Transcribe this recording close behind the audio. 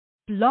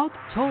Blog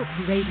Talk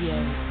Radio.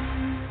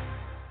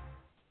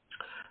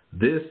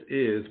 This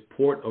is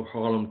Port of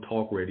Harlem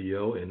Talk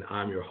Radio, and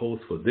I'm your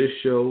host for this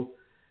show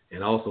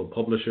and also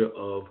publisher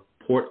of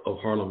Port of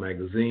Harlem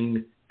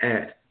magazine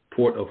at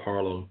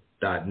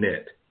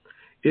portofharlem.net.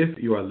 If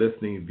you are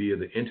listening via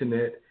the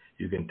internet,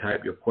 you can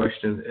type your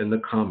questions in the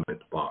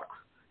comment box.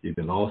 You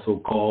can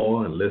also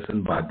call and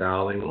listen by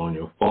dialing on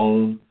your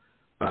phone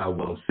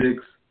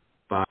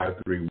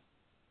 516-531.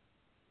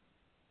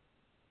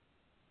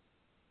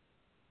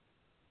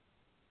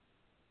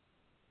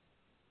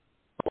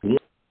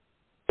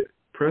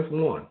 Press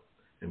 1,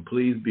 and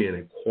please be in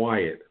a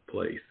quiet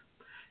place.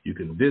 You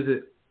can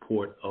visit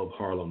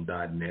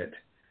portofharlem.net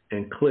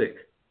and click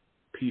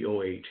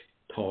POH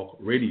Talk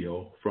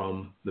Radio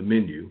from the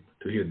menu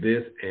to hear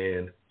this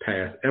and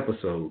past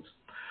episodes.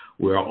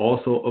 We are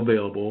also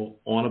available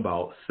on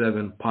about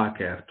 7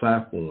 podcast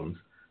platforms,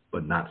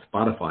 but not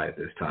Spotify at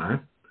this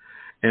time.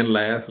 And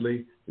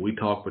lastly, We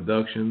Talk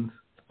Productions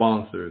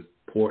sponsors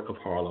Port of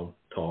Harlem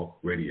Talk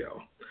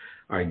Radio.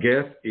 Our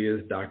guest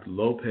is Dr.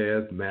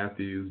 Lopez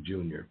Matthews,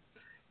 Jr.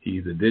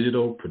 He's a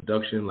digital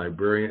production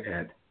librarian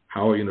at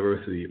Howard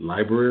University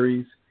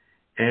Libraries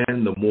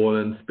and the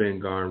Moreland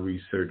Spingarn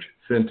Research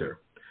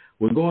Center.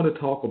 We're going to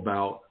talk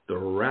about the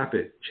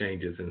rapid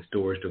changes in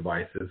storage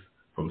devices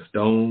from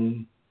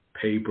stone,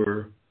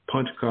 paper,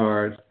 punch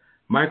cards,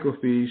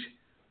 microfiche,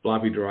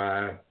 floppy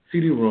drive,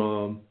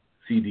 CD-ROM,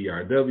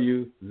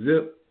 CDRW,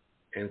 zip,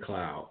 and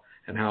cloud,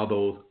 and how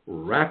those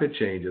rapid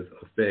changes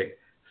affect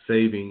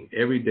saving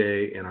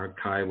everyday and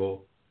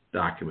archival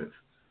documents.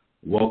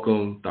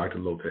 Welcome, Dr.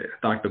 Lopez,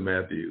 Dr.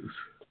 Matthews.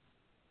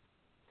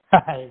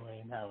 Hi,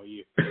 Wayne. How are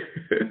you?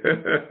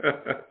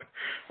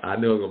 I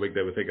knew I was going to make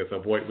that mistake at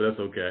some point, but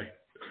that's okay.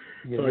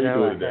 How are you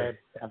doing today?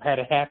 I've had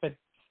it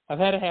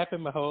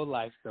happen my whole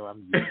life, so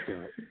I'm used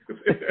to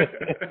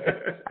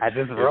it. I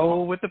just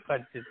roll with the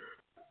punches.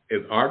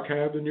 It's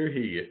archived in your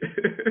head.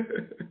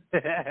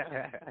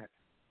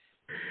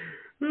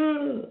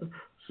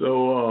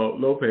 So,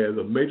 Lopez,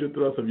 a major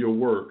thrust of your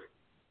work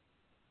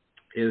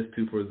is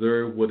to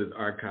preserve what is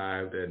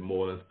archived at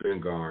Moreland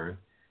Spingarn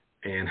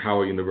and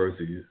Howard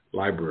University's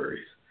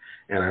libraries.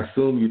 And I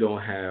assume you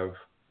don't have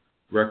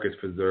records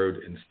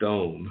preserved in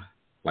stone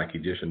like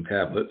Egyptian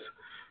tablets.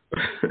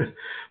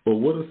 But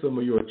what are some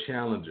of your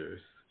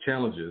challenges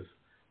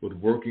with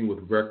working with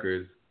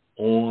records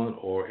on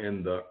or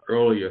in the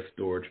earlier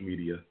storage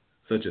media,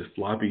 such as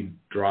floppy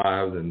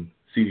drives and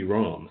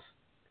CD-ROMs?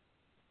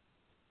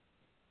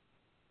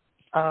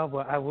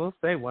 Well, I will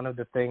say one of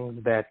the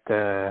things that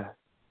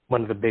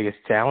one of the biggest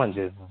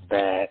challenges is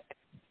that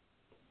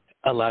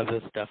a lot of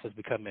this stuff has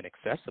become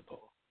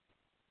inaccessible.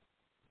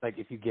 Like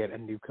if you get a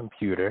new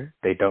computer,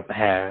 they don't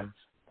have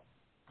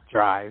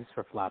drives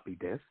for floppy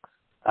disks.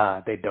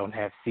 They don't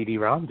have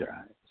CD-ROM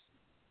drives.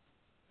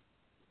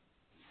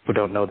 We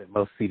don't know that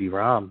most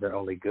CD-ROMs are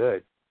only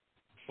good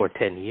for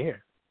 10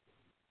 years.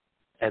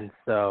 And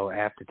so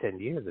after 10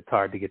 years, it's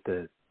hard to get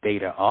the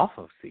data off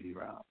of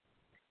CD-ROM.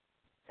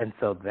 And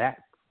so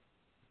that's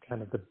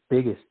kind of the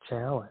biggest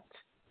challenge,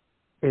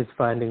 is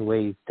finding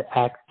ways to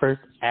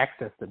first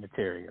access the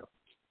material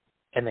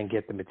and then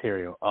get the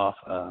material off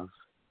of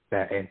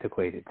that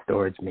antiquated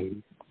storage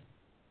media.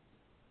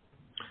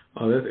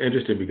 Oh, that's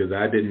interesting, because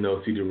I didn't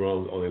know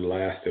CD-ROMs only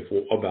lasted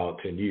for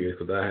about 10 years,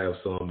 because I have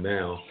some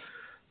now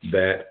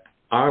that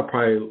are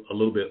probably a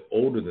little bit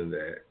older than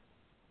that.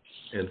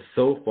 And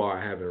so far,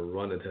 I haven't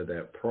run into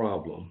that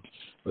problem.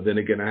 But then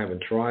again, I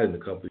haven't tried in a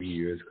couple of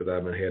years because I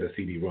haven't had a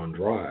CD-ROM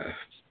drive.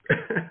 I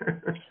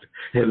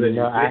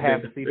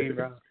have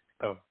CD-ROM.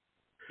 Oh,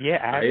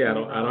 yeah. I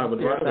don't have a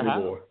drive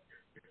anymore.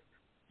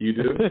 You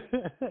do?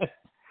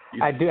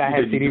 I do. I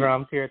have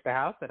CD-ROMs here at the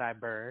house that I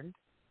burned,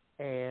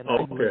 and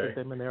I look at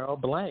them and they're all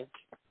blank.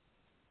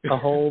 A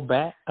whole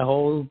drawer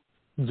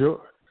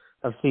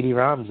of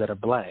CD-ROMs that are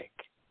blank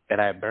that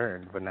I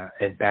burned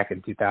back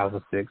in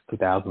 2006,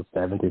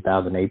 2007,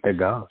 2008. They're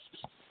gone.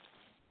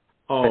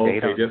 Oh, okay.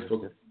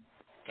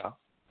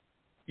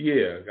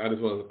 Yeah, I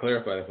just want to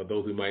clarify that for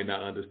those who might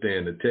not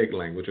understand the tech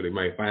language, or they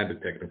might find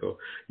it technical.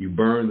 You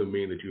burn them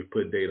mean that you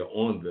put data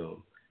on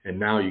them, and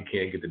now you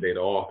can't get the data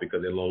off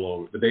because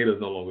the data is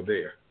no longer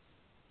there.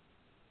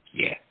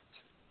 Yeah.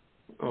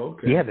 Oh,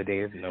 okay. Yeah, the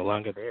data is no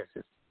longer there. It's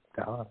just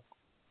gone.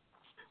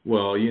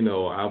 Well,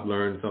 I've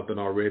learned something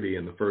already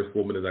in the first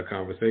 4 minutes of our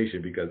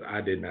conversation, because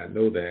I did not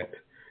know that,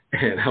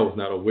 and I was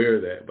not aware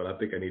of that, but I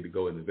think I need to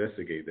go and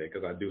investigate that,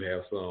 because I do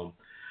have some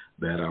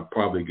that are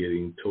probably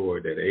getting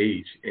toward that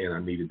age, and I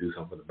need to do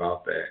something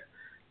about that.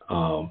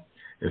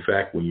 In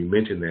fact, when you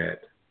mentioned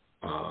that,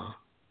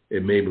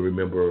 it made me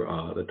remember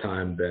the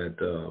time that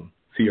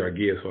C.R.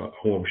 Gibbs,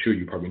 who I'm sure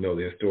you probably know,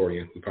 the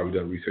historian, who probably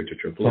done research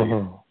at your place.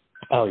 Mm-hmm.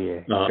 Oh,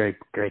 yeah.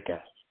 Great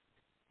guy.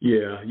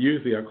 Yeah,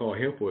 usually I call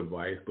him for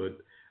advice, but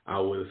I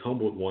was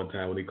humbled one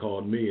time when he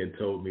called me and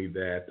told me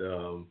that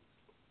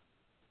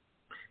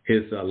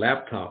his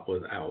laptop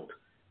was out.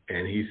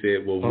 And he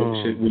said, well,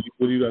 what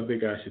do you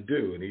think I should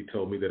do? And he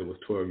told me that it was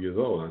 12 years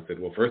old. And I said,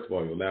 well, first of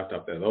all, your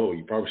laptop that old,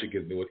 you probably should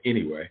get a new one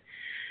anyway.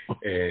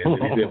 And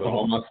he said, but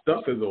all my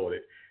stuff is on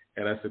it.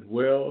 And I said,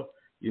 well,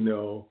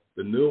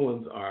 the new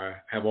ones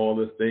have all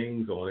these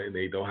things on it, and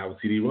they don't have a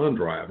CD-ROM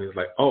drive. And he's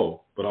like,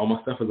 oh, but all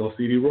my stuff is on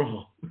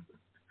CD-ROM.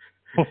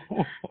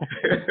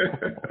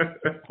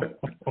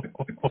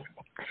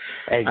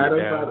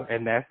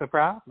 And that's the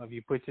problem.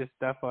 You put your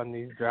stuff on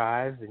these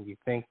drives, and you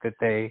think that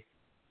they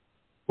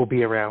will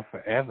be around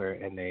forever,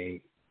 and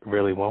they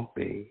really won't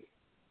be.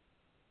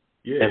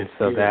 Yeah. And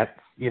so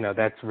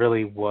that's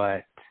really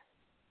what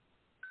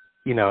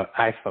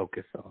I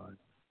focus on.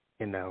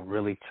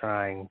 Really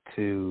trying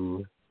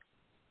to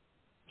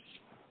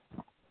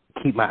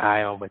keep my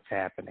eye on what's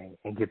happening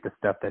and get the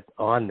stuff that's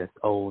on this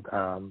old,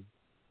 on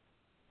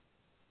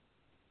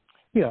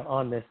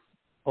this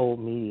old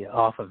media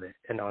off of it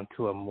and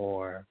onto a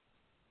more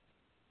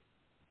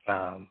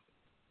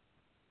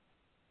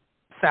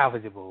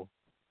salvageable,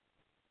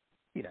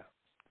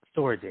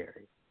 storage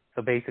area.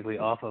 So basically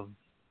off of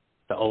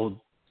the old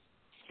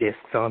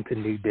discs onto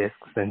new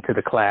discs, into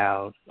the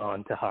cloud,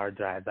 onto hard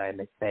drives. I am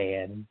a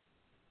fan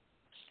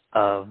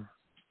of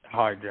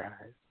hard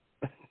drives.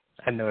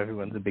 I know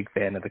everyone's a big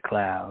fan of the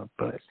cloud,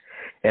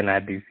 and I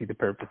do see the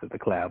purpose of the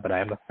cloud, but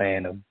I'm a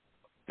fan of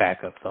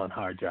backups on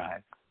hard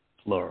drives,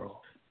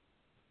 plural.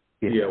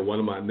 Yeah, one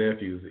of my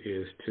nephews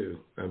is too.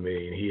 I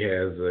mean, he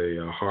has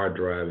a hard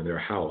drive in their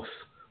house,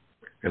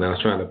 and I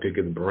was trying to pick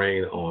his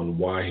brain on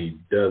why he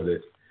does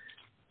it,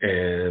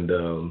 and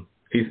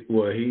he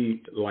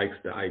likes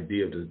the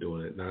idea of just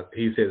doing it. Now,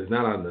 he says it's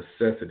not out of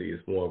necessity;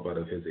 it's more about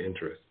his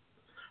interest.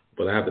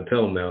 But I have to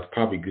tell him now it's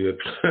probably good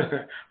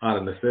out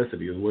of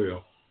necessity as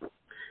well.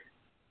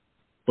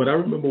 But I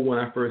remember when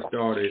I first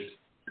started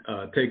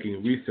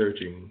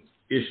researching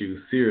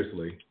issues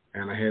seriously,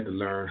 and I had to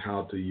learn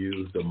how to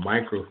use the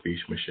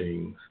microfiche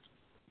machines.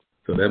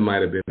 So that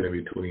might have been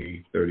maybe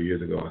 20, 30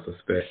 years ago, I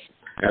suspect,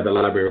 at the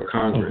Library of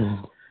Congress.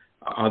 Mm-hmm.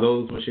 Are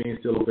those machines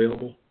still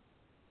available?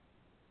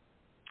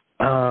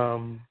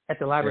 At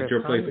the Library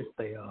of Congress,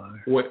 they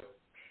are.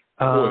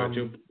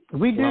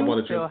 We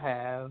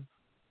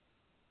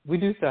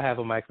do still have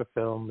a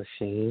microfilm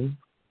machine.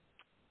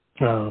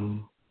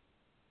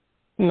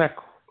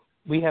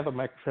 We have a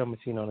microfilm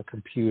machine on a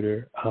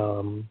computer.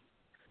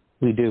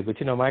 We do,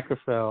 but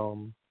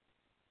microfilm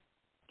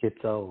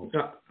gets old.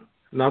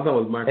 No, I thought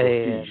it was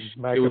microfiche.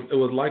 It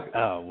looked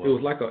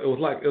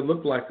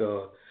like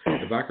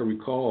if I can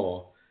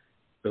recall,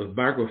 the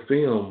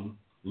microfilm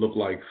looked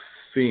like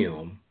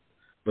film,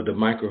 but the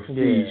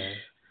microfiche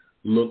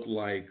looked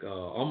like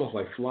almost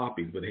like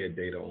floppies, but it had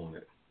data on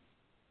it.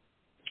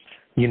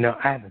 I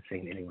haven't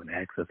seen anyone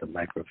access a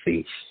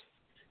microfiche.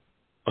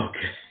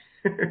 Okay.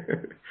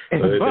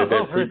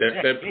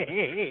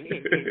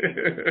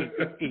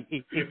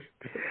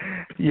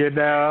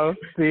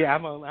 See,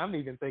 I'm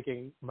even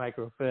thinking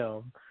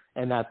microfilm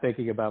and not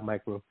thinking about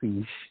microfiche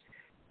because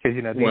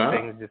these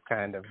things just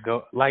kind of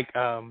go like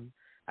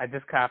I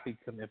just copied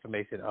some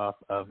information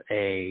off of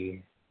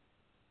a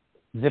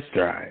zip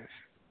drive.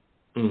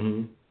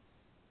 Mm-hmm.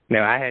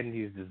 Now I hadn't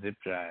used a zip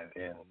drive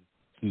in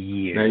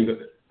years.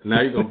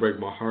 Now you're gonna break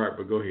my heart,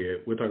 but go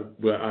ahead.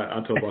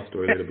 I'll tell my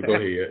story later, but go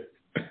ahead.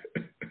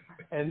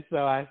 And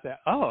so I said,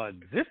 a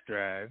zip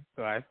drive.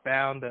 So I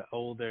found an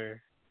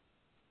older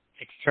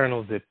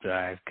external zip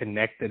drive,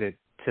 connected it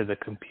to the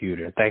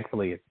computer.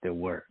 Thankfully, it still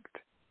worked.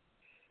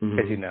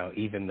 Because,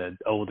 even the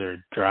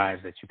older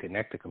drives that you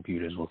connect to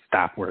computers will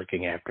stop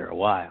working after a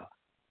while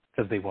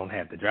because they won't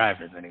have the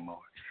drivers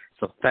anymore.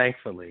 So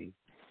thankfully,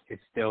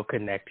 it's still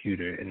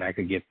computer, and I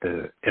could get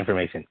the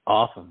information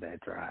off of that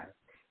drive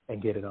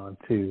and get it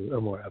onto a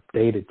more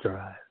updated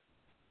drive.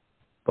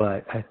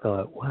 But I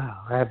thought,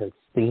 wow, I haven't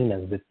seen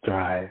a zip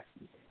drive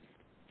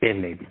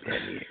in maybe 10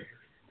 years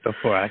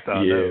before I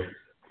saw those.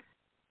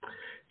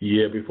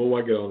 Yeah,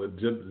 before I get on the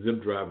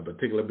zip drive in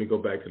particular, let me go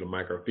back to the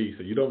microfiche.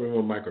 So you don't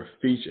remember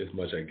microfiche as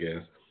much, I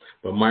guess.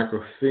 But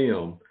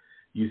microfilm,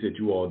 you said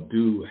you all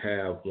do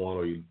have one,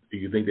 or you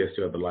think they're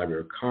still at the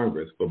Library of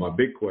Congress. But my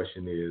big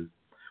question is,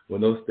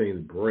 when those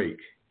things break,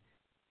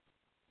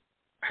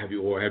 have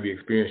you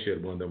experienced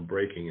yet one of them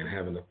breaking and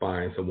having to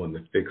find someone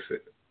to fix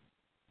it?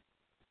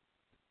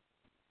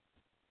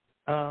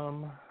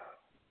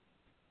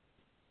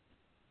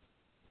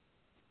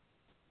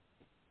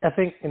 I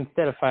think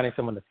instead of finding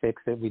someone to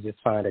fix it, we just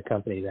find a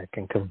company that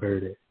can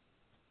convert it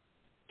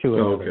to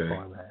another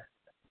format.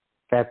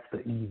 That's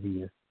the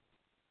easiest,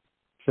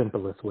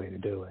 simplest way to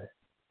do it,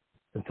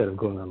 instead of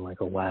going on like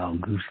a wild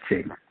goose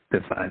chase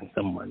to find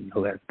someone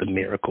who has the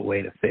miracle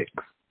way to fix.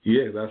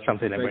 Yeah, that's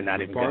something that we're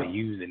not even going to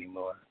use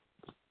anymore.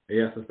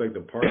 Yeah, I suspect the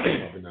parts are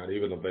probably not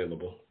even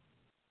available.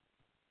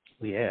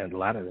 Yeah, a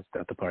lot of the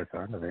stuff, the parts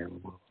aren't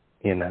available,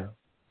 And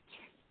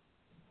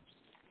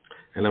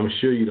I'm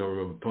sure you don't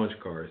remember punch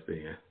cards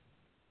then,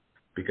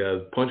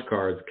 because punch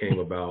cards came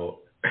about,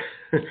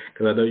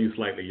 because I know you're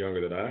slightly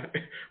younger than I,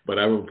 but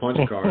I remember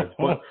punch cards.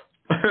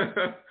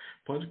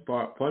 Punch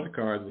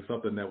cards was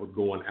something that was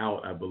going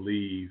out, I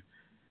believe,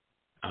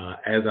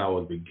 as I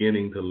was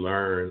beginning to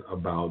learn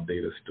about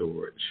data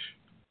storage.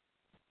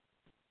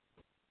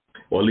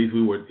 Or at least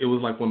it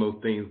was like one of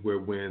those things where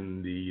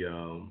when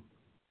the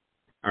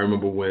I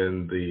remember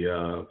when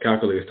the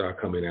calculator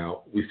started coming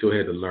out, we still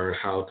had to learn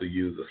how to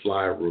use the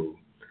slide rule.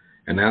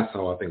 And that's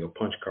how I think of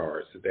punch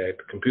cards, that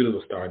the computers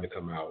were starting to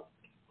come out.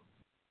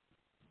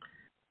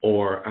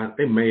 Or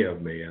they may or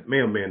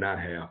may not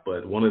have,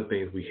 but one of the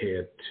things we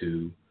had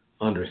to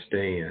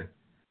understand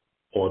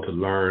or to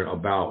learn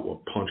about were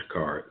punch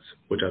cards,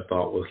 which I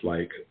thought was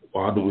like,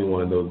 why do we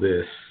want to know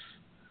this?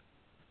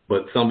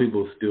 But some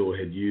people still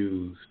had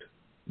used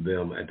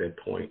them at that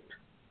point.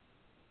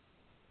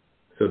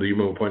 So do you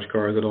remember punch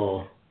cards at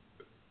all?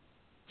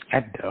 I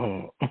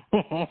don't.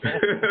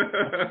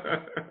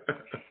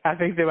 I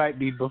think they might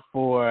be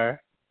before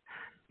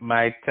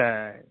my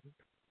time.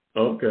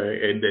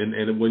 Okay,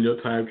 and when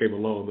your time came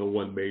along, no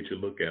one made you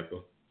look at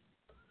them.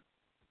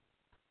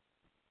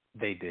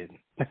 They didn't.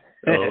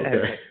 Oh,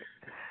 okay.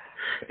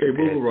 Okay,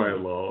 moving right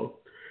along.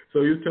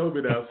 So you're telling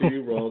me now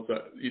CD-ROMs.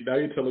 Now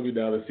you're telling me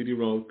now that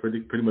CD-ROMs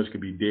pretty much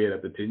could be dead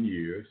after 10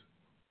 years.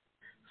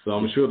 So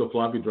I'm sure the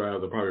floppy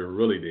drives are probably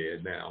really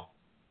dead now.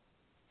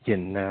 You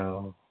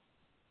know,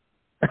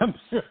 I'm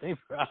sure they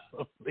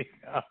probably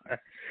are.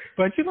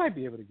 But you might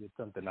be able to get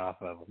something off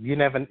of them. You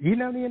never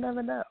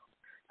know.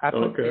 I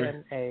put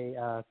in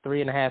a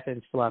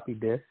 3.5-inch floppy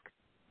disk,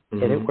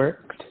 and it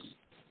worked.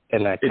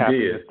 And I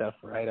copied the stuff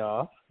right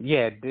off.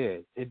 Yeah, it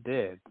did.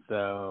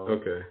 So,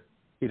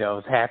 I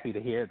was happy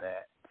to hear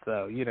that.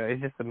 So,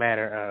 it's just a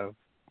matter of,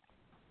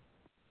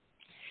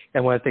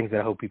 and one of the things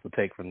that I hope people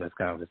take from this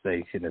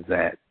conversation is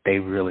that they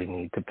really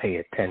need to pay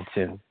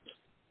attention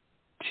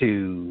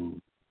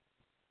to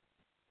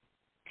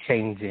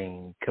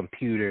changing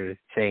computers,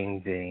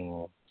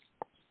 changing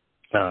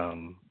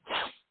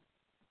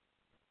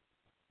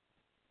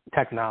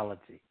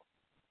technology.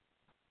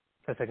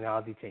 Because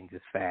technology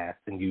changes fast,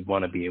 and you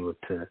want to be able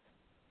to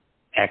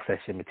access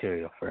your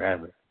material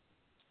forever.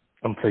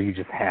 So you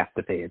just have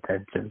to pay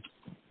attention.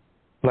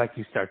 Like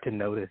you start to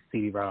notice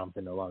CD-ROMs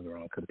are no longer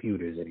on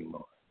computers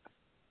anymore.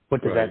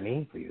 What does that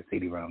mean for your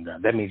CD-ROM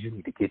drive? That means you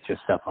need to get your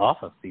stuff off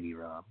of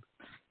CD-ROM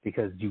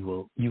because you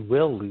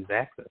will lose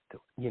access to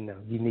it.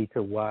 You need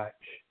to watch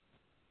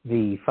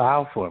the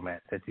file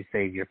formats that you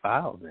save your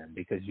files in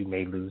because you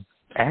may lose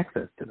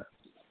access to them.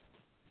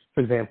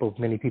 For example,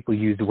 many people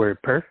used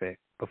WordPerfect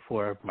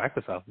before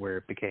Microsoft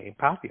Word became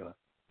popular.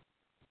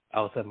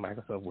 All of a sudden,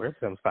 Microsoft Word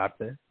becomes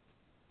popular.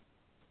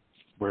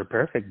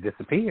 WordPerfect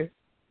disappeared.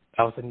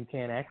 All of a sudden, you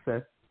can't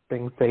access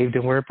things saved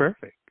in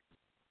WordPerfect.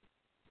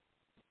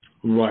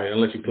 Right,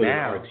 unless you put in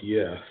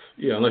RTF.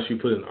 Yeah, unless you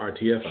put in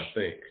RTF, I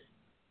think.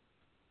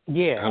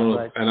 Yeah. I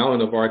don't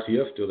know if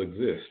RTF still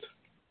exists.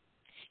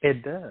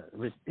 It does.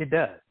 It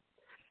does.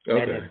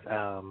 Okay. And it's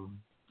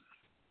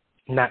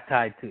not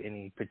tied to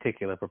any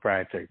particular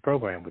proprietary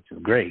program, which is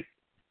great.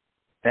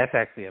 That's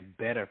actually a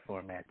better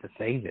format to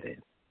save it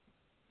in.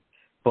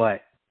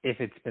 But if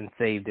it's been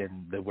saved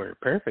in the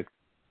WordPerfect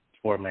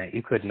format,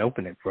 you couldn't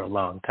open it for a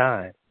long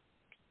time.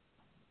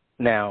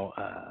 Now,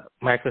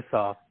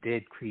 Microsoft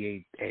did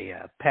create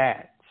a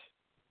patch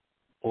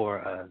or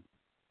a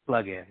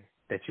plugin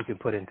that you can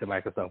put into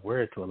Microsoft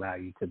Word to allow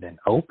you to then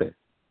open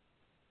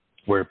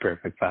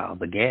WordPerfect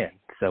files again.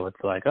 So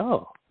it's like,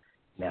 oh,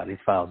 now these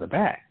files are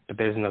back. But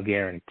there's no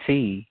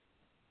guarantee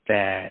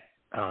that,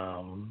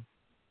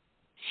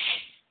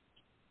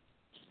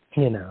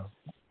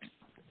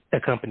 a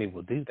company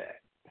will do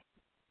that.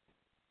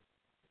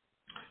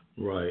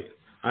 Right.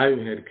 I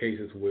even had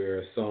cases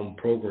where some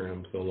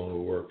programs no longer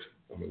worked.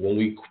 I mean, when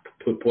we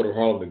put Port of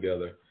Harlem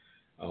together,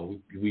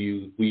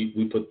 we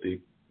put the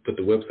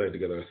website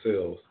together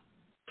ourselves,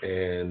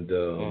 and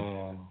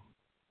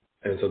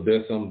so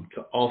there's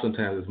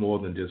oftentimes it's more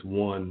than just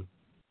one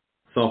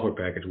software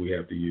package we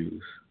have to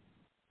use.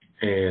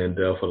 And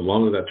for the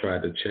longest, I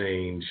tried to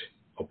change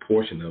a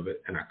portion of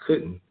it, and I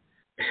couldn't.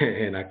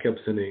 And I kept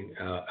sending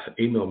an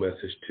email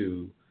message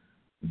to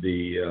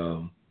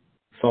the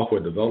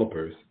software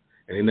developers,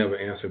 and they never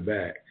answered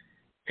back.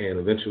 And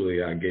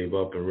eventually I gave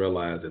up and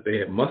realized that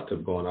they must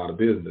have gone out of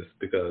business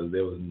because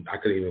I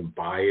couldn't even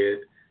buy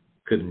it,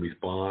 couldn't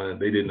respond.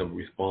 They didn't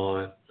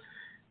respond.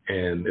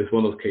 And it's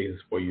one of those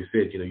cases where you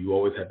said, you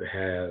always have to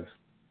have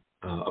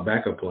a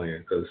backup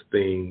plan because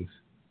things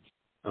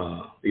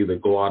either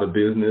go out of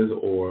business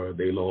or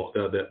they're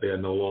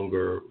no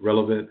longer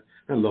relevant.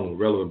 Not no longer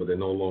relevant, but they're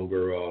no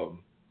longer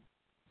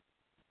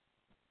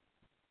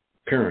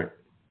current.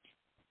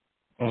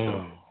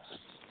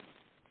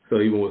 So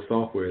even with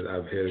software,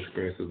 I've had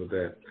experiences with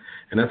that.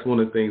 And that's one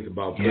of the things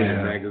about putting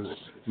a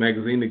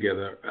magazine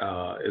together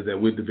is that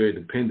we're very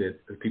dependent,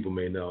 as people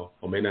may know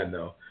or may not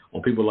know,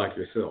 on people like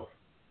yourself.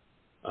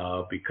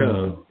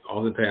 Because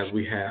oftentimes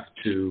we have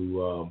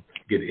to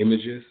get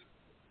images,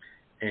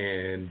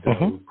 and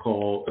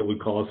we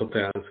call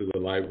sometimes to the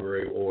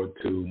library or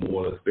to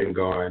Moore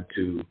Spingarn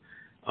to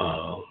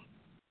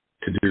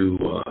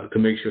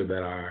make sure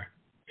that our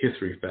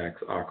history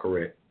facts are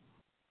correct.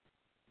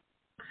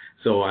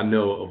 So I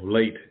know of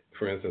late,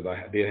 for instance,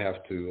 I did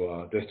have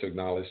to just to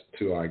acknowledge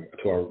to our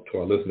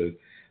listeners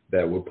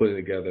that we're putting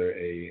together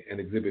an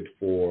exhibit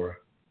for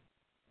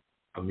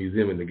a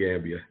museum in the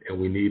Gambia, and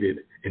we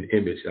needed an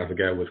image. I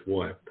forgot which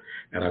one.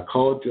 And I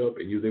called you up,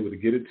 and you was able to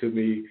get it to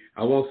me.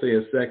 I won't say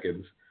in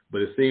seconds,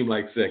 but it seemed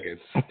like seconds.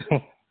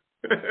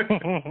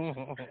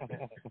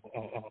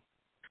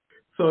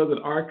 So as an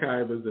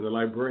archivist and a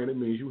librarian, it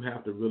means you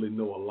have to really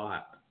know a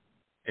lot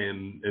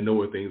and know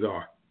where things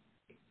are.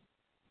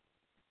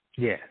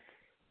 Yes.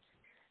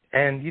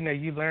 And,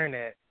 you learn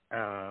it,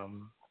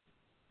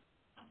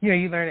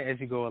 you learn it as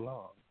you go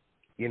along.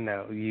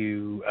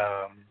 You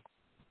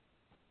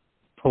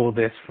pull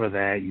this for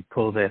that, you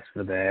pull this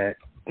for that,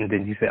 and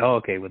then you say, oh,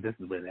 okay, well, this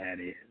is where that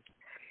is.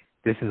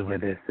 This is where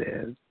this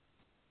is,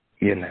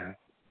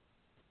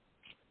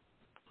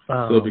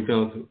 So it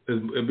becomes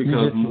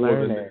more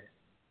than that.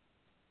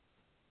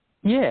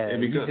 Yeah,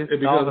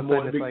 all of a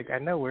sudden it's like, I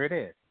know where it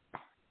is.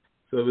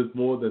 So it's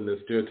more than the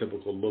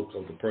stereotypical look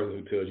of the person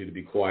who tells you to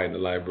be quiet in the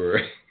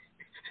library.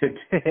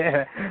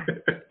 Yeah,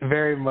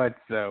 very much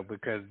so,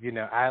 because,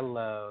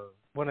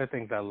 one of the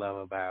things I love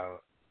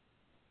about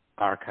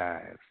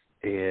archives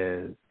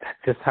is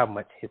just how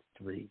much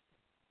history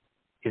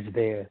is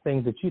there,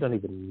 things that you don't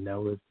even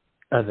know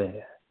are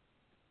there.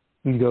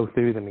 You go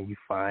through them and you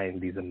find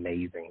these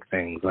amazing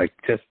things, like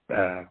just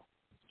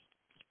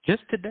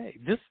today,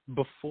 just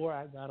before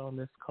I got on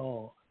this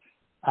call,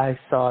 I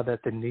saw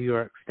that the New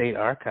York State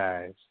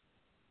Archives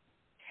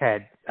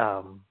had,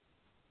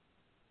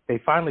 they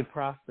finally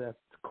processed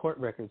court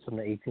records from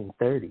the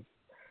 1830s,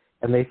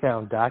 and they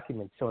found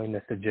documents showing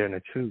that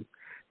Sojourner Truth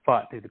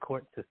fought through the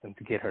court system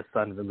to get her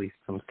son released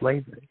from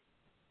slavery.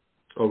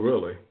 Oh,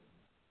 really?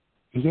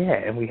 Yeah,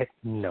 and we had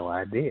no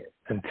idea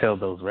until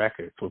those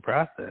records were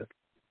processed.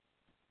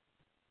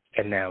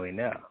 And now we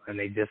know. And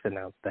they just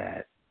announced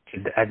that.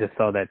 I just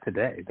saw that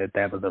today,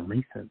 that was a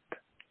recent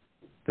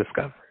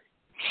discovery.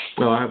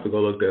 Well, I have to go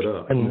look that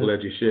up. I'm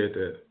glad you shared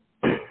that.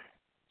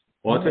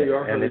 Well, I'll tell you,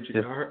 I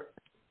heard.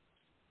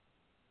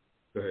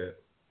 Go ahead.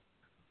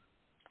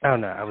 Oh,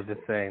 no, I was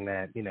just saying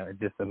that, it's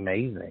just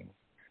amazing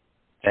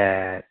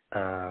that,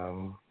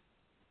 I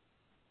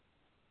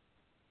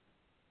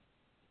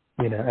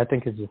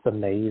think it's just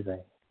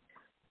amazing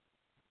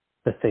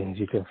the things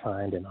you can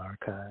find in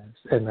archives.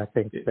 And I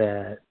think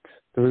that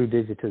through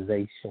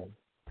digitization,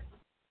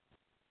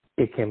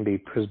 it can be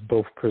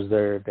both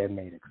preserved and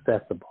made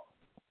accessible.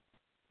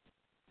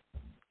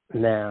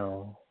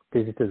 Now,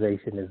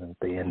 digitization isn't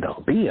the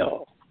end-all,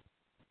 be-all,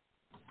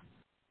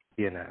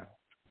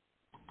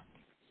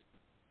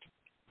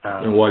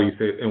 And why do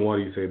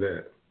you say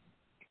that?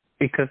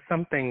 Because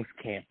some things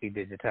can't be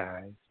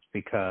digitized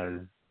because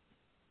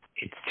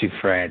it's too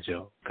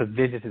fragile. Because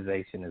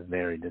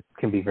digitization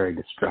can be very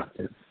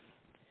destructive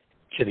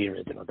to the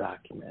original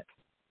document.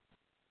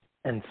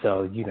 And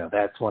so,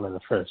 that's one of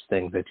the first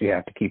things that you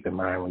have to keep in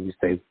mind when you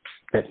say,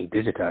 let me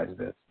digitize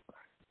this.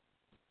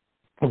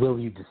 Will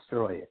you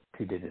destroy it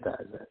to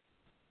digitize it?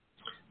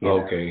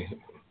 Okay.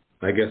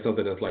 I guess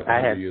something that's like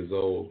 100 years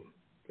old.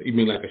 You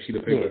mean like a sheet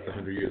of paper that's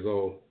 100 years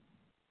old?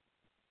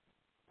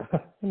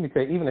 Let me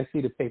tell you, even a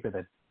sheet of paper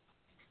that's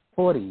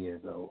 40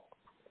 years old.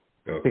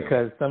 Okay.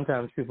 Because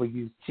sometimes people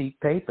use cheap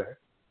paper,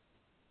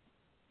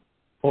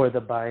 or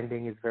the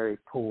binding is very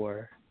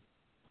poor,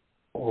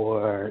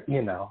 or,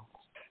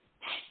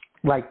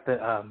 like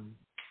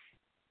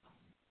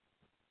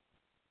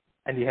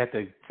and you have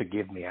to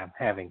forgive me, I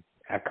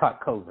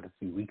caught COVID a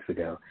few weeks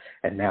ago,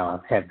 and now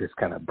I've had this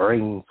kind of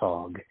brain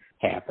fog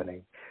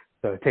happening.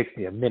 So it takes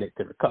me a minute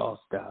to recall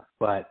stuff.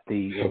 But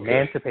the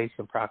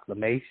Emancipation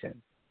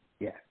Proclamation,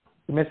 the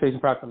Emancipation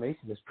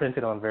Proclamation is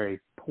printed on very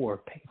poor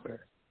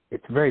paper.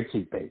 It's very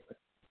cheap paper.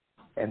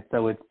 And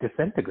so it's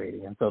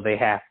disintegrating. And so they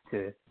have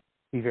to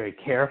be very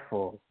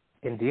careful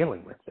in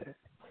dealing with it.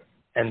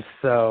 And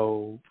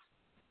so,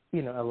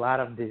 a lot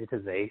of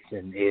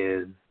digitization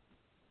is,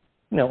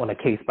 on a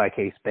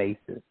case-by-case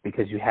basis,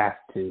 because you have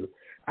to.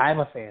 I'm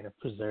a fan of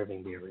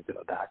preserving the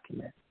original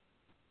document.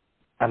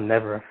 I'm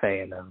never a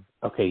fan of,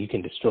 you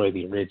can destroy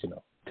the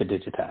original to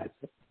digitize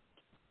it.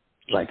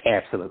 Like,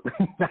 absolutely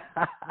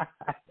not.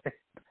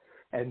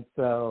 And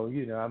so,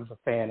 I'm a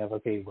fan of,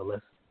 let's leave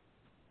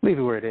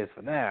it where it is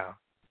for now,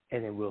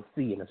 and then we'll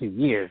see in a few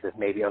years if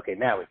maybe,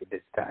 now we can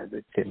digitize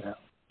it,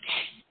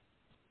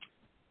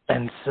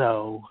 And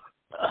so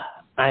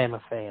I am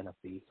a fan of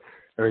the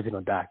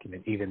original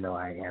document, even though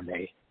I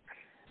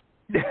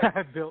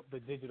built the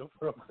digital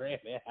program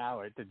at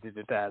Howard to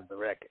digitize the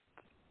record.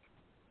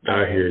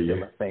 I hear you.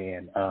 I'm a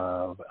fan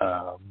of,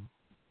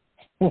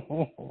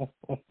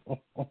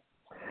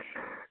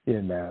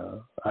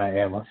 I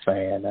am a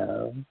fan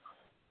of.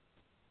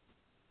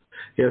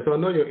 Yeah, so I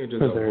know your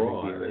interests are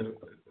broad.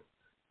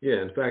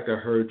 Yeah, in fact, I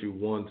heard you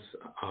once,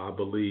 I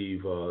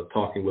believe,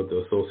 talking with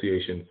the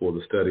Association for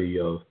the Study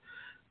of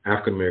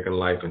African American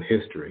Life and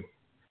History.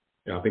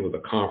 I think it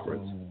was a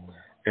conference.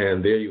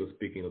 And there you were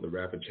speaking of the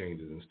rapid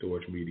changes in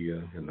storage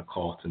media and the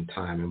cost and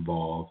time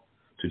involved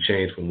to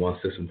change from one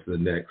system to the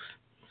next.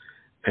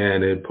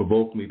 And it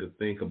provoked me to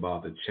think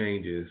about the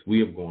changes we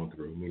have gone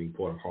through, meaning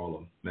Port of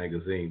Harlem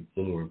magazine,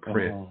 when we were in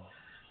print,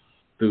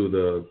 through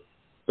the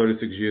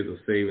 36 years of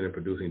saving and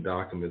producing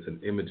documents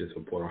and images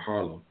for Port of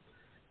Harlem.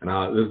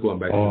 And this is going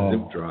back to the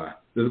zip drive.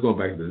 This is going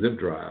back to the zip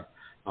drive.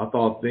 I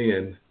thought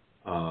then,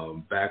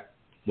 back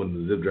when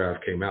the zip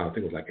drive came out, I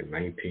think it was like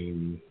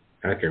in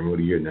I can't remember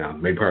the year now,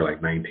 maybe probably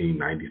like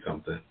 1990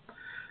 something.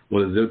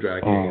 When the zip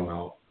drive came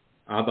out,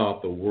 I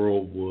thought the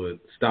world would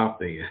stop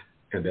then,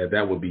 and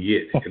that would be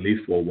it, at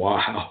least for a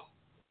while.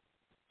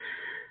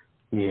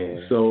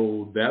 Yeah.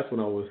 So that's when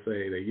I was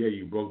saying that, yeah,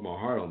 you broke my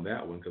heart on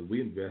that one, because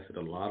we invested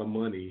a lot of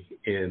money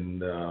in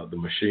the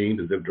machine,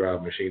 the zip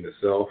drive machine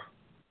itself,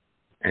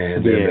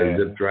 and then the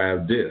zip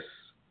drive disc.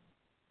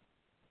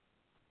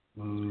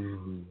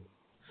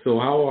 So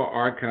how are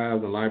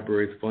archives and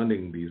libraries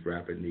funding these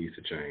rapid needs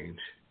to change?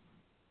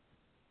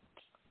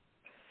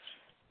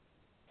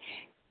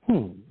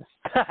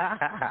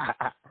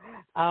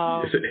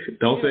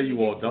 Don't say you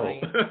won't know.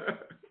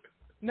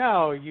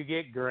 No, you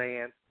get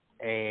grants,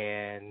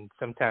 and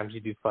sometimes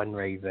you do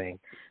fundraising.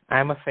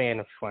 I'm a fan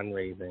of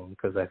fundraising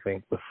because I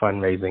think with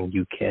fundraising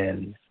you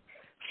can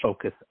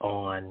focus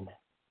on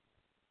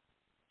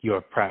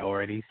your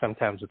priorities.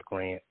 Sometimes with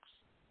grants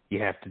you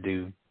have to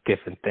do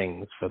different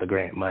things for the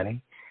grant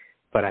money,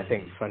 but I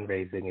think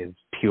fundraising is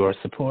pure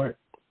support.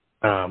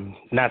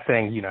 Not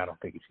saying, I don't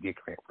think you should get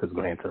grants, because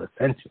grants are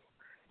essential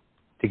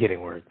to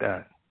getting work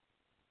done.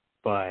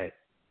 But,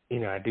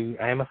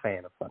 I am a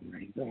fan of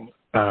fundraising.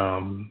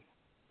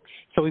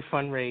 So we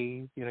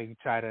fundraise, you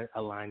try to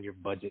align your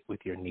budget with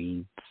your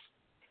needs.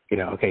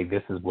 Okay,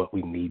 this is what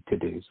we need to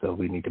do, so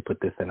we need to put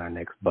this in our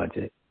next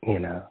budget,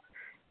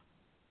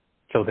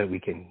 so that we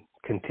can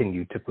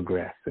continue to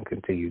progress and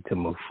continue to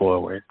move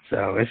forward.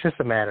 So it's just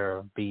a matter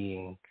of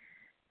you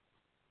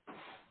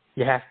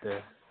have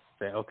to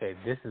say, okay,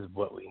 this is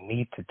what we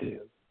need to do.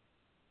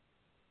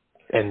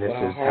 And this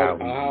is how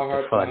we need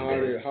to fund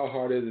it. How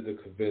hard is it to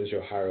convince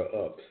your higher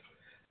ups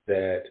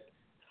that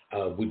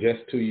we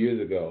just 2 years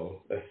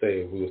ago, let's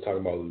say we were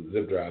talking about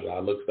zip drives, I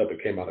looked up,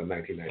 it came out in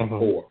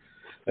 1994.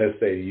 Let's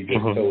say you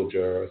just told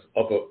your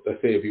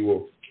let's say if you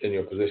were in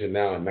your position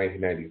now in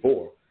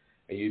 1994,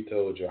 and you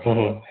told your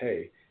higher ups,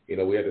 hey,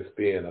 we had to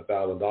spend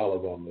 $1,000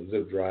 on the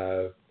zip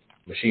drive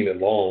machine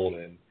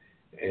alone,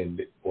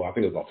 and well, I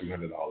think it was about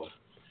 $300.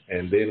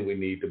 And then we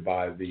need to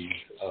buy these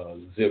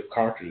zip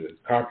cartridges,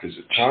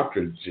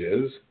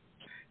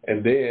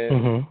 and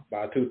then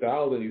by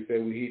 2000, you say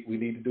we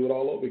need to do it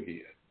all over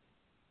again.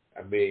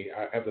 I mean,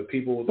 have the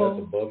people that's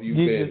above you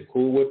been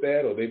cool with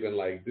that, or they've been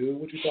like, dude,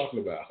 what you talking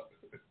about?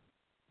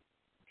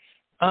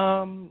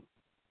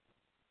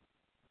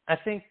 I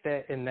think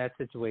that in that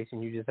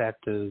situation, you just have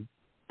to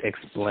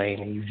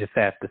explain, and you just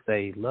have to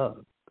say,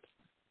 look,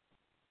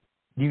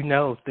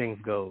 things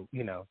go,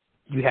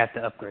 you have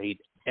to upgrade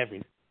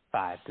every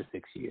 5 to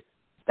 6 years.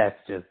 That's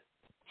just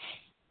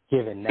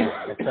given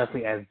now,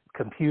 especially as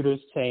computers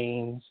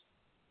change,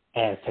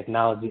 as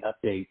technology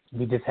updates.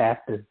 We just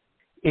have to,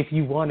 if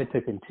you want it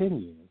to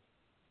continue,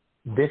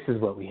 this is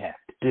what we have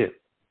to do.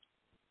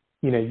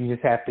 You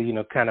just have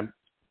to, kind of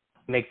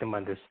make them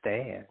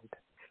understand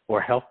or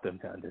help them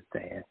to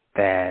understand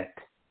that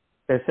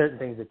there's certain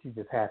things that you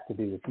just have to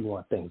do if you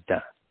want things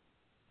done.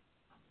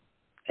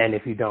 And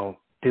if you don't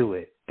do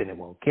it, then it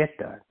won't get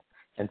done.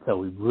 And so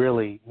we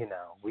really,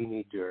 we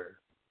need your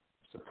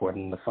support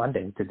and the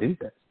funding to do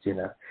this,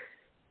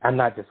 I'm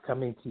not just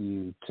coming to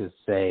you to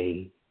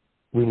say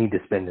we need to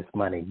spend this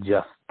money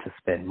just to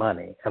spend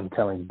money. I'm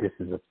telling you this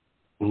is a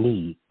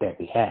need that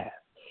we have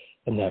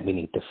and that we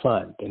need to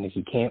fund. And if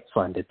you can't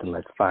fund it, then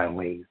let's find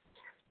ways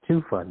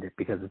to fund it,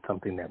 because it's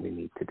something that we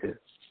need to do.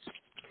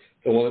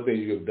 So one of the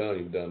things you've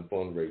done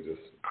fundraisers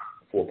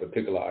for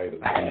particular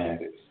items.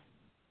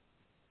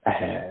 I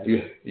have.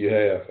 You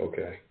have?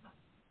 Okay.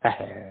 I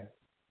have.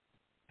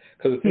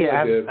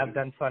 I've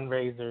done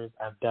fundraisers.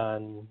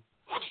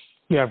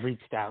 I've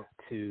reached out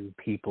to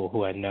people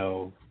who I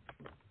know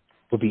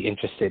would be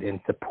interested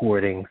in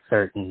supporting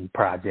certain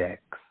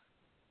projects,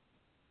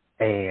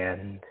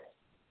 and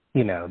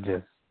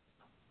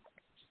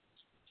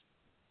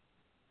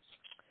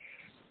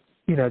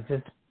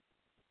just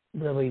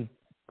really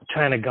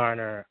trying to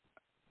garner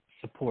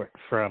support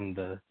from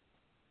the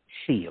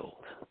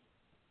field.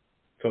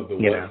 From the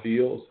what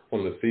field?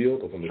 From the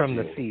field or from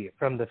the field?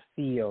 From the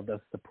field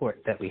of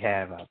support that we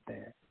have out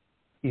there.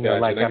 Gotcha.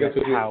 Like I'm at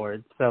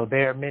Howard. So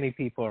there are many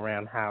people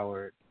around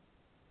Howard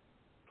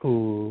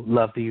who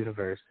love the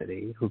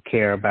university, who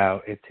care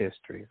about its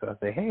history. So I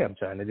say, hey, I'm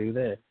trying to do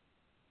this.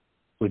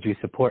 Would you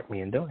support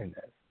me in doing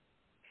this?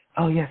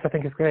 Oh, yes, I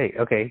think it's great.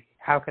 Okay,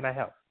 how can I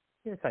help?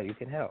 Here's how you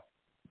can help.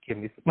 Give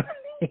me some money.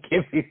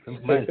 Give me some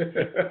money.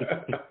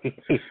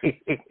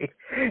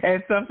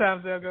 And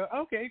sometimes they'll go,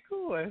 okay,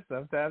 cool. And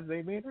sometimes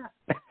they may not.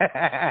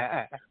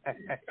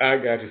 I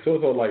got you. So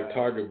it's like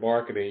target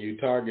marketing. You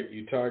target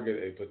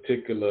a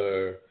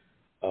particular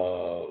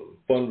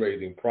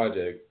fundraising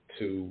project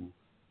to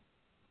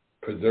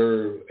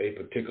preserve a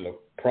particular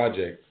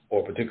project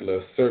or a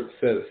particular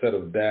set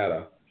of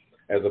data,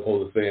 as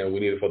opposed to saying we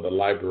need it for the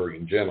library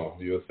in general.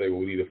 You'll say, well,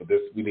 we need it for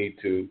this. We need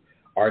to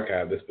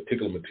archive this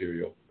particular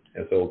material.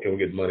 And so can we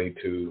get money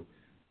to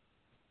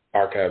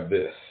archive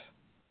this?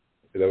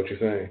 Is that what you're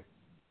saying?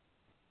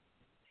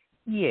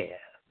 Yeah.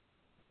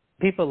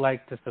 people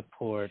like to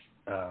support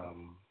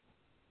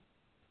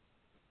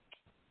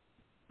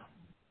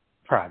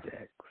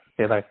projects.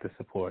 They like to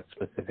support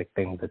specific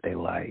things that they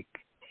like.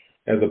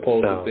 As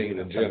opposed to things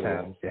in general.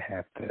 Sometimes you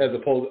have to. As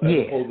opposed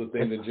to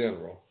things in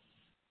general.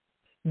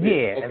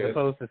 Yeah, okay. As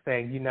opposed to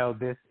saying,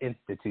 this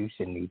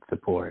institution needs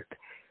support.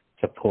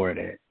 Support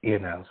it.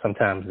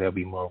 Sometimes they'll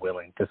be more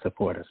willing to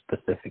support a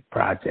specific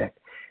project,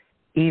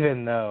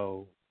 even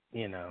though,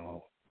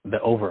 the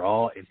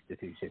overall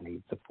institution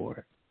needs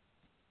support.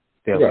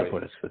 They'll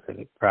support a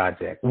specific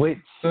project, which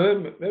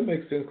that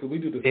makes sense because we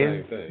do the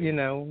same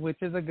thing. Which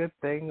is a good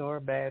thing or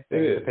a bad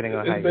thing, depending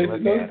on how you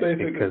look at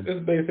it.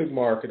 It's basic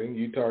marketing.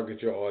 You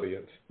target your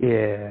audience.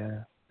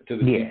 Yeah.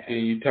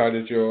 You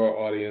target your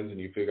audience and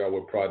you figure out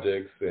what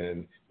projects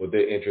and what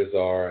their interests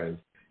are, and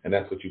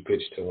that's what you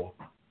pitch to them.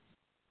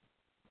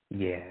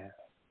 Yeah.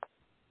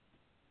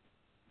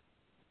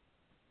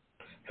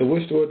 So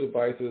which storage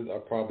devices are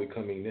probably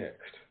coming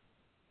next?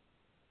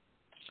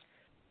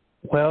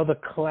 Well, the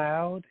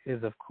cloud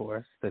is, of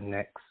course, the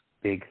next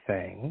big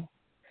thing.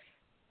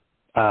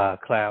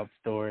 Cloud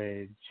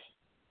storage,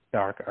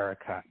 dark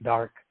archives.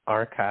 Dark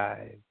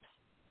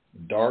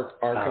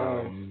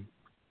archives?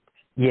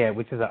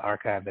 Which is an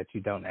archive that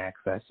you don't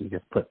access. You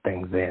just put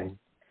things in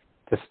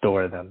to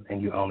store them,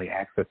 and you only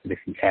access it if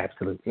you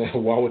absolutely.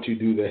 Why would you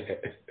do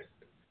that?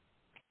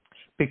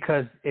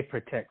 Because it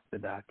protects the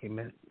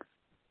documents.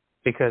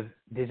 Because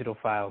digital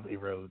files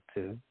erode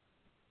too.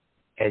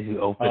 As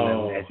you open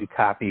them, as you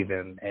copy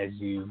them, as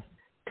you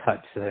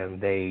touch them,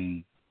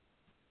 they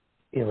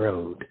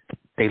erode.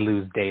 They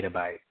lose data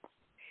bytes.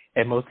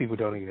 And most people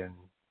don't even.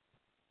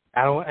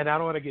 I don't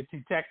want to get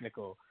too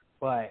technical,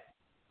 but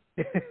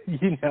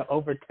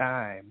over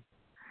time,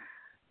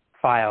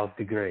 files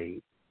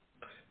degrade.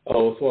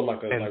 Oh, it's sort of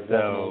like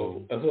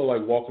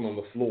walking on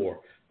the floor.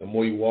 The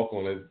more you walk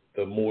on it,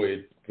 the more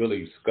it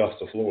really scuffs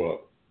the floor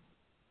up.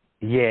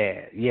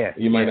 Yeah.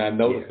 You might not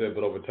notice it,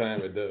 but over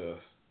time it does.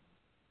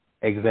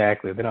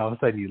 Exactly. Then all of a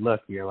sudden you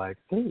look, you're like,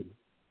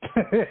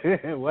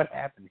 what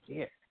happened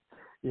here?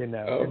 Okay. And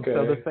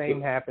so the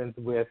same happens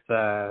with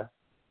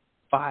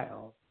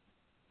files.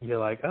 You're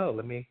like,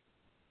 let me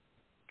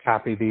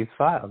copy these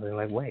files. And you're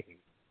like, wait,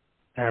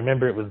 I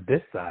remember it was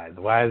this size.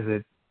 Why is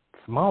it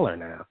smaller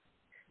now?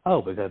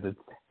 Oh, because it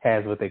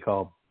has what they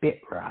call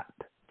bit rot,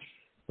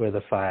 where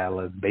the file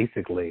is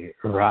basically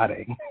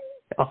rotting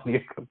on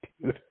your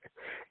computer.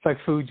 It's like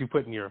food you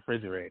put in your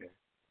refrigerator.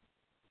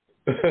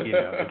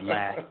 It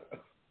lasts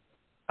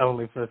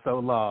only for so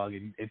long,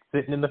 and it's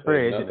sitting in the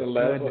fridge, and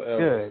it's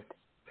good.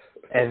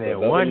 And then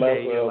one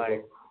day you're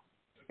like,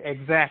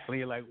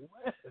 you're like,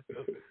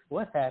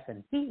 what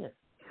happened here?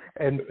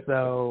 And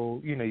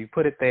so, you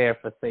put it there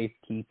for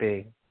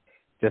safekeeping,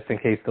 just in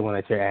case the one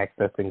that you're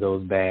accessing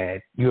goes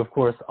bad. You, of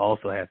course,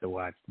 also have to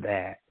watch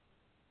that,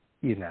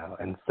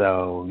 and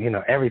so,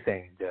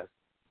 everything just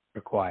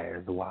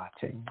requires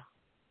watching.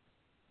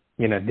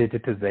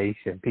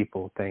 Digitization,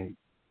 people think,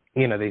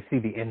 they see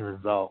the end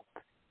result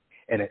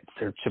and it's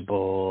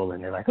searchable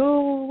and they're like,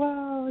 oh,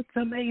 wow, it's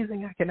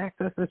amazing. I can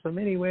access this from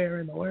anywhere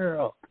in the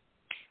world.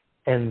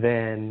 And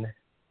then,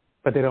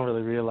 but they don't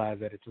really realize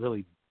that it's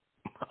really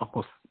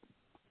almost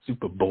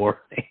super boring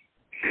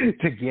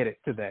to get it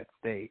to that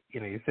state.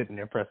 You're sitting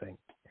there pressing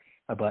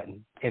a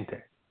button,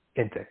 enter,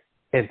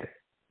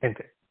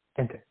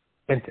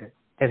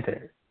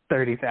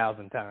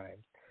 30,000 times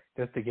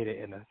just to get it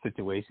in a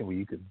situation where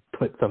you could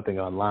put something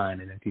online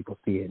and then people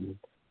see it and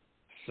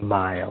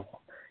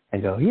smile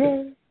and go,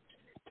 yay.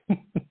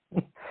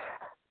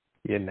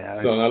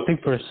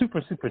 Super,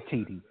 super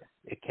tedious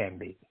it can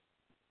be.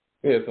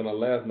 Yeah, so in the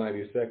last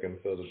 90 seconds,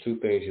 so the two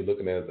things you're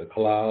looking at is the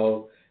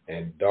cloud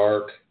and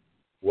dark,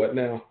 what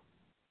now?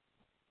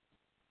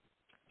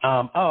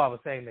 I was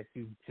saying that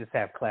you just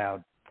have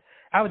cloud.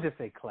 I would just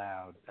say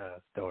cloud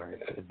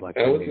storage is like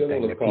the new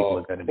thing that people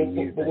are going to be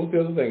using. But what's the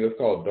other thing? It's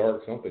called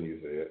dark something you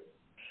said.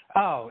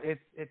 Oh,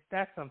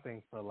 that's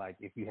something for like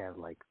if you have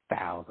like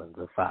thousands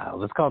of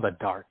files. It's called a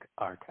dark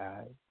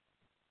archive.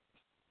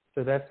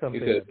 So that's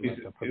something. You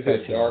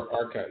said dark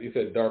archive. You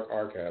said dark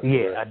archive.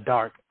 Yeah, correct? A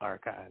dark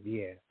archive.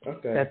 Yeah.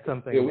 Okay. That's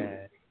something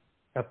that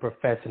a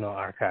professional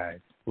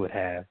archive would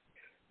have.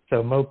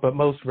 So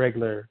most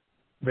regular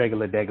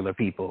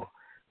people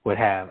would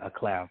have a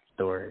cloud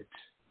storage.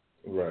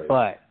 Right.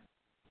 But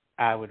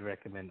I would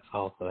recommend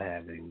also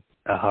having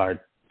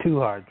two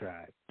hard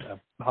drives, a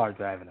hard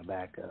drive and a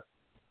backup.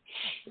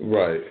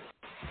 Right.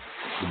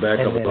 The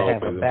backup is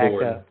always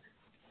important.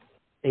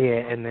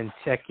 Yeah, and then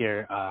check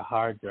your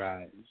hard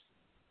drives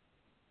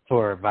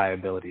for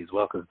viability as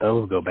well, because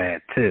those go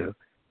bad too.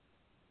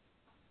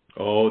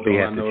 Oh, so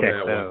I know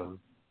that one.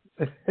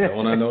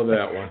 Don't I know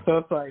that one? So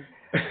it's like,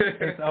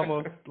 it's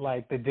almost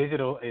like the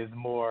digital is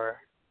more,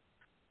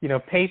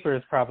 paper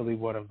is probably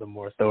one of the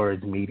more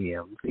storage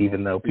mediums,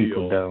 even though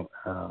people don't,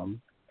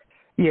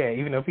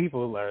 even though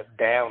people are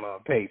down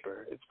on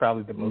paper, it's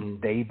probably the most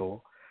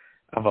stable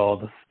of all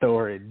the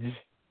storage,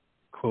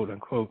 quote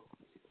unquote,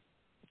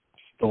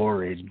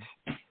 storage,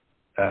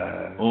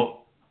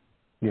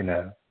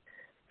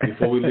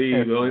 Before we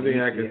leave, the only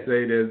thing I can Yeah.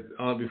 say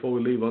before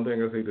we leave, one thing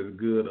I can say that's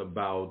good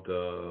about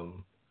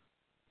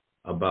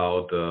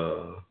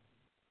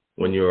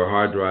when your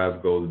hard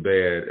drive goes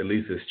bad, at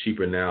least it's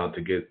cheaper now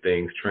to get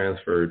things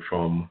transferred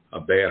from a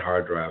bad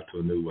hard drive to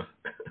a new one.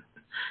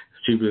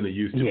 It's cheaper than it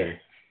used to be.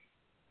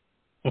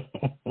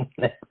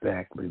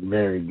 Exactly.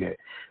 Very good.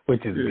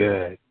 Which is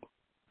good.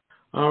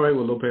 All right.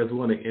 Well, Lopez, we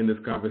want to end this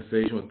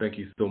conversation. Well, thank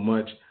you so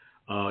much.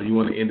 You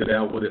want to end it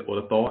out with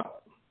a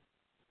thought?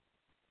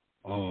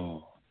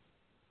 Oh.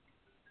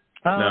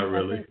 Not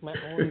really. I think my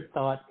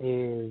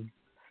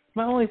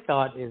only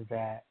thought is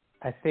that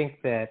I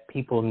think that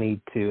people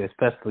need to,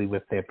 especially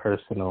with their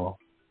personal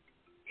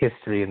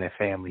history and their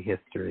family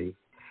history,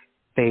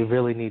 they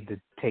really need to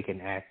take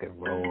an active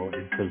role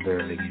in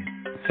preserving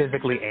it,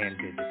 physically and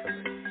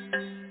digitally.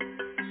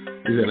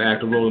 Is it an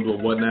active role in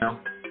doing what now?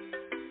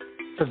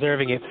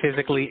 Preserving it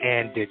physically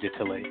and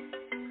digitally.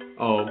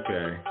 Oh,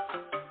 okay.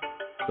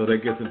 So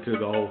that gets into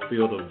the whole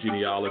field of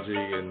genealogy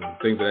and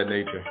things of that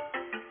nature.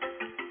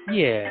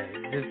 Yeah,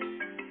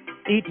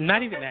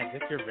 not even that,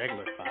 just your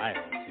regular files,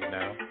 you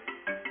know.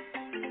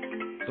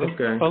 Just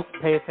Okay. folks,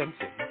 pay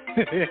attention.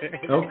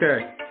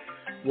 Okay.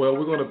 Well,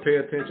 we're going to pay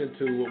attention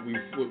to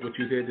what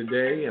you said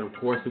today, and of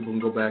course, people can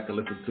go back and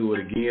listen to it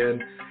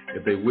again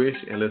if they wish,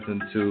 and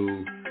listen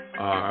to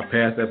our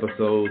past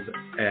episodes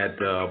at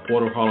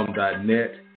portofharlem.net.